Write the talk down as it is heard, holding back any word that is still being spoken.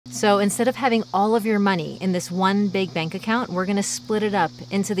So instead of having all of your money in this one big bank account, we're going to split it up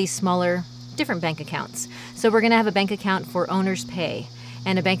into these smaller, different bank accounts. So we're going to have a bank account for owner's pay,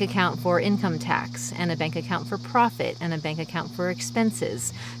 and a bank account for income tax, and a bank account for profit, and a bank account for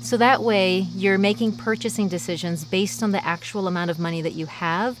expenses. So that way you're making purchasing decisions based on the actual amount of money that you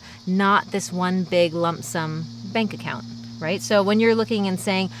have, not this one big lump sum bank account, right? So when you're looking and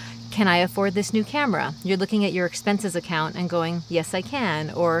saying, can I afford this new camera? You're looking at your expenses account and going, yes, I can,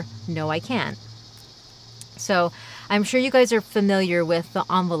 or no, I can't. So I'm sure you guys are familiar with the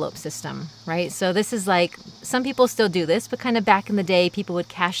envelope system, right? So this is like, some people still do this, but kind of back in the day, people would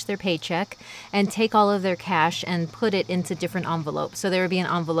cash their paycheck and take all of their cash and put it into different envelopes. So there would be an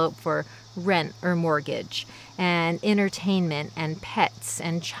envelope for rent or mortgage, and entertainment, and pets,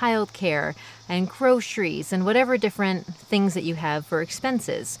 and childcare, and groceries, and whatever different things that you have for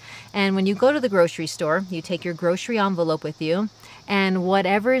expenses. And when you go to the grocery store, you take your grocery envelope with you, and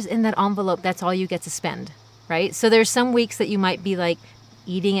whatever's in that envelope, that's all you get to spend. Right? So there's some weeks that you might be like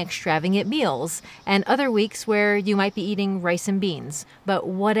eating extravagant meals, and other weeks where you might be eating rice and beans. But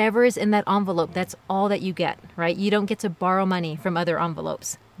whatever is in that envelope, that's all that you get, right? You don't get to borrow money from other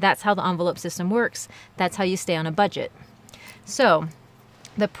envelopes. That's how the envelope system works. That's how you stay on a budget. So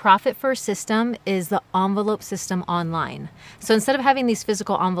the Profit First system is the envelope system online. So instead of having these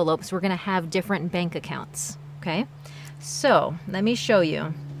physical envelopes, we're going to have different bank accounts. Okay? So let me show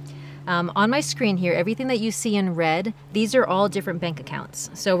you. On my screen here, everything that you see in red, these are all different bank accounts.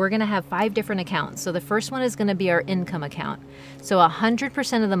 So we're going to have 5 different accounts. So the first one is going to be our income account. So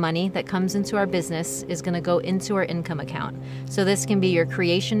 100% of the money that comes into our business is going to go into our income account. So this can be your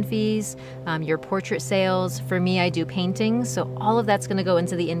creation fees, your portrait sales. For me, I do paintings. So all of that's going to go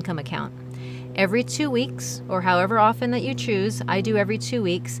into the income account. Every 2 weeks, or however often that you choose, I do every 2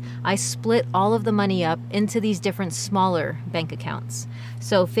 weeks, I split all of the money up into these different smaller bank accounts.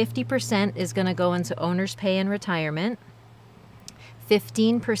 So 50% is going to go into owner's pay and retirement.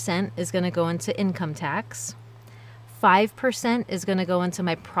 15% is going to go into income tax. 5% is going to go into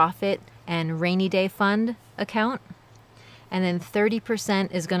my profit and rainy day fund account. And then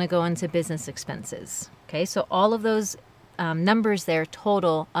 30% is going to go into business expenses. Okay, so all of those numbers there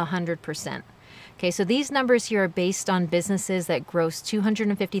total 100%. Okay, so these numbers here are based on businesses that gross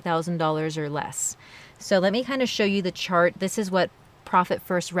 $250,000 or less. So let me kind of show you the chart. This is what Profit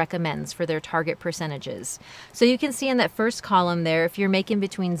First recommends for their target percentages. So you can see in that first column there, if you're making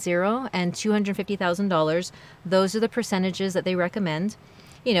between $0 and $250,000, those are the percentages that they recommend.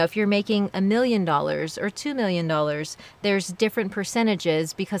 You know, if you're making $1 million or $2 million, there's different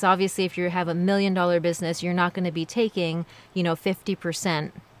percentages, because obviously if you have $1 million business, you're not going to be taking,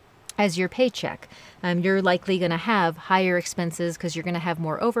 50% as your paycheck. You're likely going to have higher expenses because you're going to have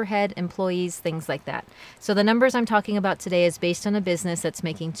more overhead, employees, things like that. So the numbers I'm talking about today is based on a business that's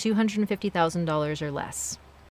making $250,000 or less.